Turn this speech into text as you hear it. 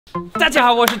大家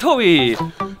好，我是 Tobi。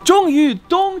终于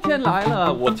冬天来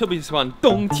了，我特别喜欢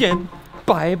冬天，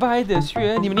白白的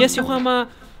雪，你们也喜欢吗？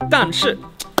但是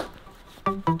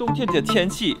冬天的天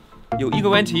气有一个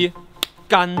问题，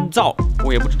干燥。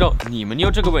我也不知道你们有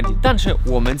这个问题，但是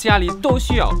我们家里都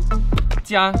需要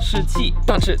加湿器。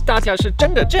但是大家是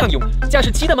真的这样用加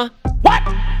湿器的吗 ？What？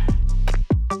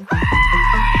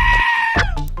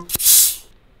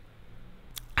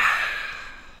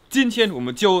 今天我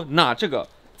们就拿这个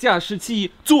加湿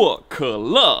器做可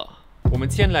乐。我们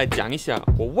先来讲一下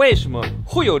我为什么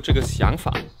会有这个想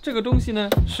法。这个东西呢，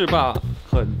是把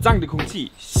很脏的空气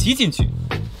吸进去。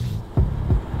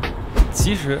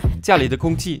其实家里的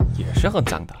空气也是很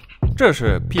脏的。这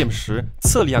是 PM10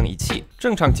测量仪器，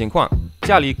正常情况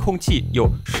家里空气有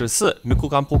14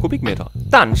 microgram/kubikmeter，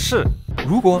 但是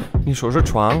如果你收拾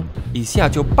床，一下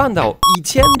就搬到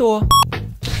1000多。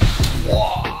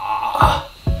哇！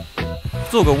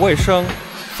做个卫生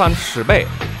翻10倍，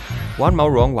玩毛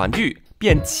绒玩具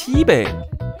变7倍，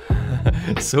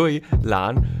所以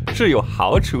懒是有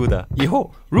好处的。以后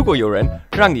如果有人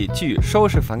让你去收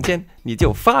拾房间，你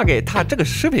就发给他这个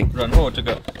视频，然后这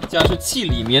个加湿器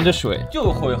里面的水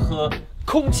就会和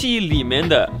空气里面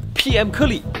的 PM 颗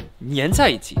粒粘在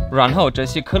一起，然后这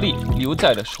些颗粒留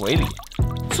在了水里，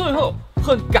最后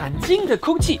很干净的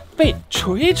空气被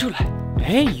吹出来。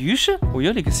于是我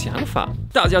有了一个想法，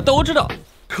大家都知道，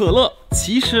可乐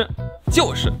其实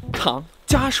就是糖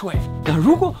加水。那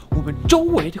如果我们周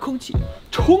围的空气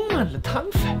充满了糖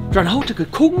分，然后这个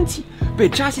空气被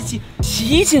加湿器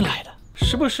吸进来了，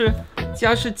是不是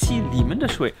加湿器里面的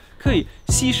水可以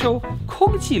吸收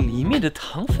空气里面的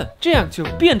糖分，这样就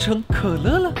变成可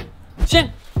乐了？先，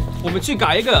我们去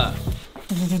改一个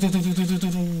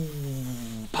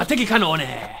Vielleicht看哦呢，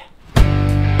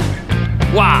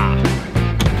哇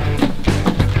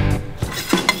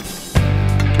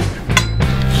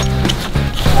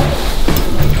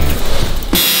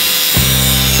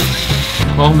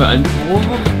！brauchen wir einen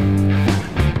Bohrer.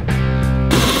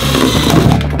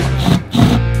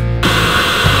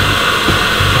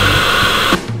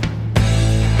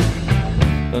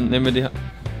 Dann nehmen wir die.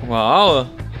 Wow,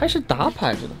 heiße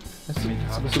Darpeite. Das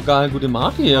ist sogar eine gute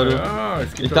Marke hier, oder? Ja,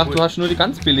 ich dachte, du hast nur die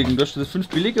ganz billigen. Du hast 5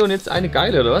 billige und jetzt eine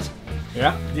geile, oder was?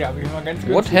 Ja, die habe ich immer ganz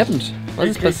günstig. What happened? Was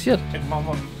ist passiert? Jetzt machen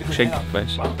wir ein bisschen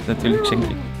Geschenkfleisch. Natürlich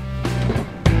Geschenk.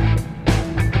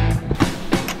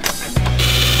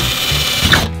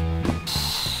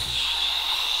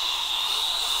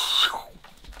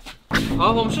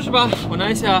好，我们试试吧。我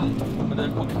拿一下我的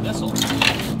Kompressor。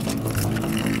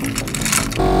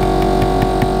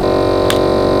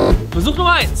Versuch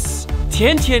Nummer 1，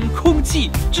 甜甜空气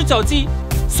制造机。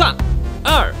3、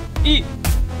2、1。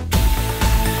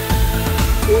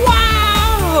哇！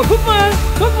 guck mal,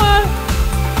 guck mal.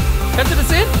 Kannst du das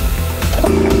sehen?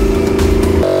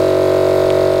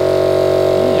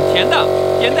 甜的，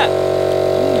甜的，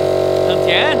很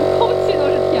甜。空气都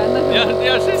是甜的，是吗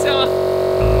？Ja,试一下吗？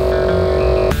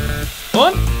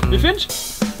 Und? Wie findest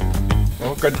du?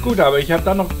 Oh, ganz gut, aber ich habe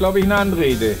da noch, glaube ich, eine andere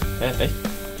Idee. Echt?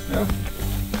 Ja.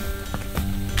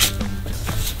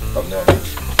 Komm, ja.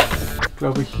 Ich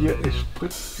glaube, hier ist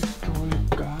Spritzpistole,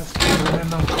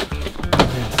 Gasbrenner.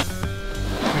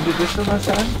 Könnte das schon was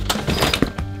sein?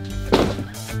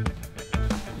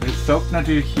 Das saugt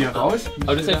natürlich hier raus.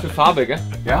 Aber das ist ja für Farbe, gell?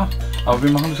 Ja, aber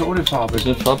wir machen das ohne Farbe. Das ist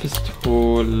eine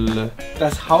Farbpistole.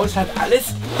 Das Haus hat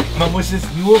alles, man muss es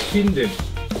nur finden.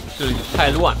 这里太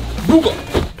乱。如果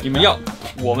你们要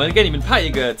我们给你们拍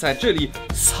一个在这里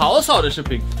扫扫的视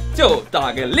频，就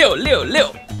打个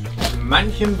666。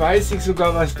Manchen weiß ich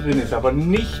sogar, was drin ist, aber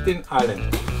nicht in allen.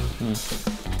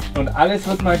 Und alles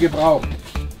wird mal gebraucht.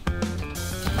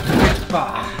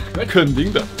 肯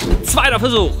定的。zweiter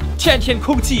Versuch， 甜甜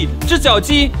空气制造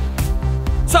机。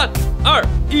3、2、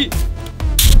1。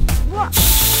哇！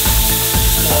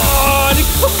你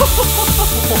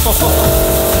真的不错。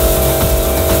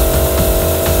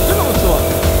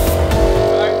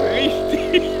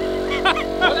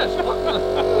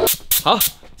好，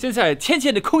现在甜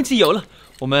甜的空气有了，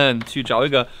我们去找一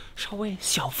个稍微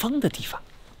小风的地方。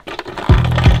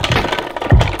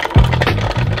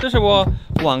这是我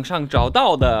网上找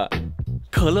到的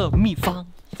可乐秘方，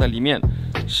在里面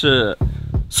是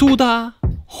苏打、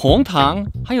红糖，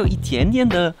还有一点点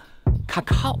的卡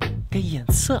卡给颜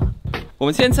色。我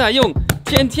们现在用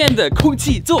甜甜的空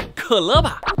气做可乐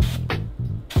吧。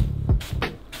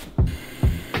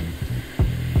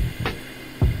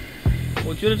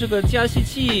我觉得这个加湿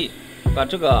器把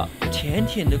这个甜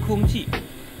甜的空气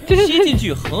吸进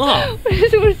去很好。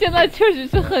是不是现在确实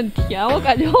是很甜？我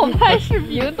感觉我拍视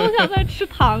频都像在吃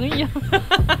糖一样。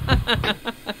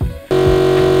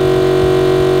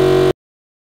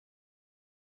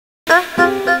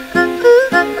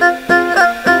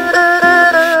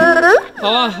好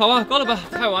啊，好啊，够了吧？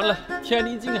太晚了，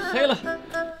天已经黑了。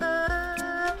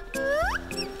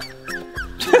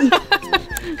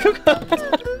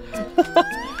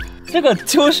这个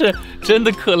就是真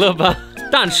的可乐吧？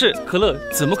但是可乐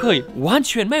怎么可以完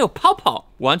全没有泡泡？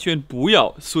完全不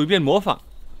要随便模仿，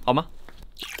好吗？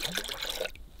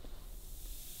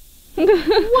哇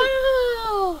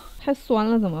哦，太酸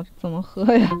了，怎么喝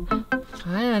呀？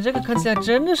哎呀，这个看起来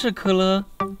真的是可乐。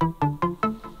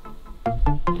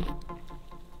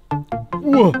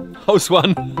哇，好酸，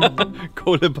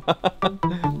够了吧？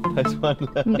太酸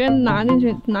了。你该拿进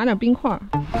去，拿点冰块。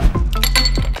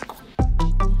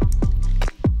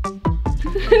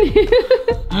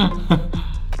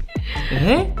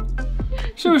哎，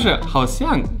是不是好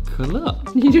像可乐？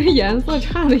你这颜色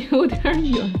差的有点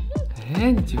远。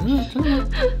哎，你觉得真的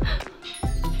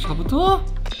差不多？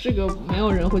这个没有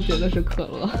人会觉得是可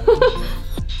乐。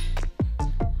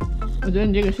我觉得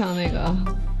你这个像那个。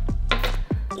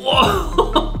哇，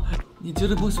你觉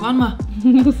得不酸吗？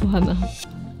不酸的，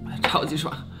超级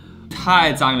爽，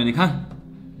太脏了，你看。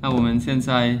那我们现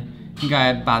在应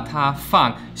该把它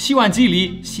放洗碗机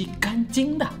里洗干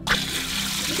净的。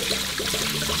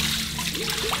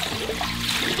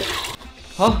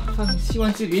好，放洗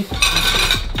碗机里。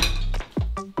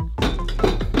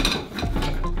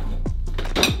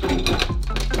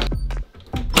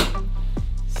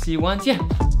洗碗键。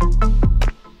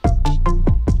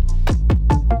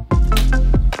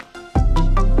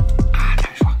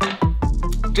太爽了！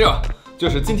这就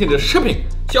是今天的视频，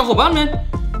小伙伴们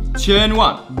千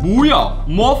万不要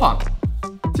模仿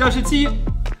加湿器，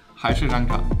还是让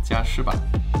它加湿吧。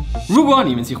如果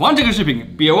你们喜欢这个视频，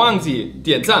别忘记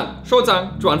点赞、收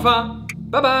藏、转发，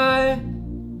拜拜。